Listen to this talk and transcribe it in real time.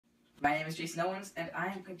My name is Jason Owens, and I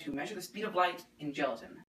am going to measure the speed of light in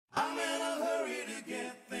gelatin. I'm in a hurry to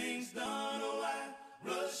get things done, oh I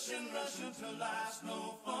rushing till life's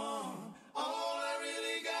no fun. All I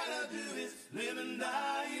really gotta do is live and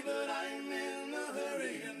die, but I'm in a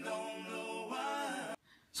hurry and don't know why.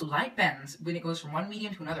 So light bends when it goes from one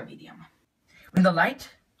medium to another medium. When the light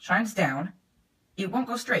shines down, it won't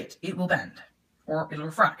go straight, it will bend, or it'll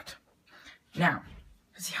refract. Now,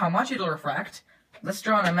 to see how much it'll refract, let's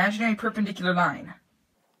draw an imaginary perpendicular line.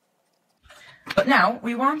 But now,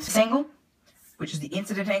 we want this angle, which is the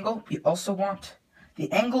incident angle. We also want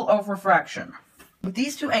the angle of refraction. With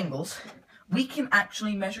these two angles, we can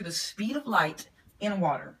actually measure the speed of light in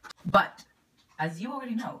water. But, as you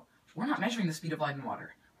already know, we're not measuring the speed of light in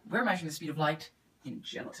water. We're measuring the speed of light in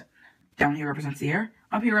gelatin. Down here represents the air,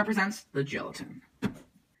 up here represents the gelatin.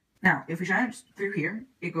 Now, if we shine it through here,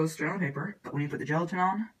 it goes straight on the paper, but when you put the gelatin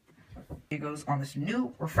on, it goes on this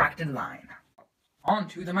new refracted line. On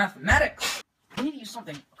to the mathematics! We need to use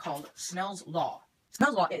something called Snell's law.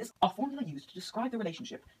 Snell's law is a formula used to describe the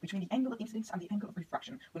relationship between the angle of incidence and the angle of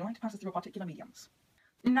refraction when light passes through particular mediums.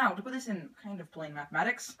 Now, to put this in kind of plain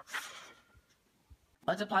mathematics,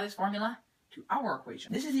 let's apply this formula to our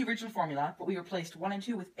equation. This is the original formula, but we replaced 1 and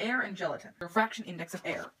 2 with air and gelatin. The refraction index of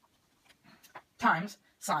air times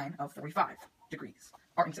sine of 45 degrees,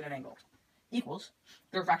 our incident angle, equals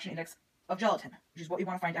the refraction index of gelatin, which is what we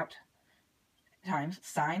want to find out, times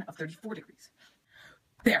sine of 34 degrees.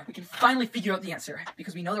 There, we can finally figure out the answer,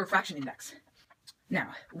 because we know the refraction index. Now,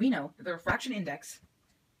 we know that the refraction index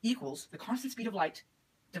equals the constant speed of light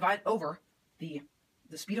divided over the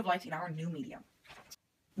speed of light in our new medium.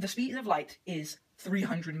 The speed of light is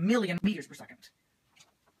 300 million meters per second.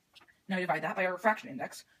 Now divide that by our refraction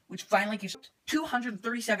index, which finally gives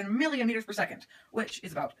 237 million meters per second, which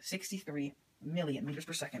is about 63 million meters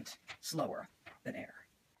per second slower than air.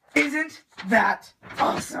 Isn't that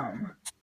awesome?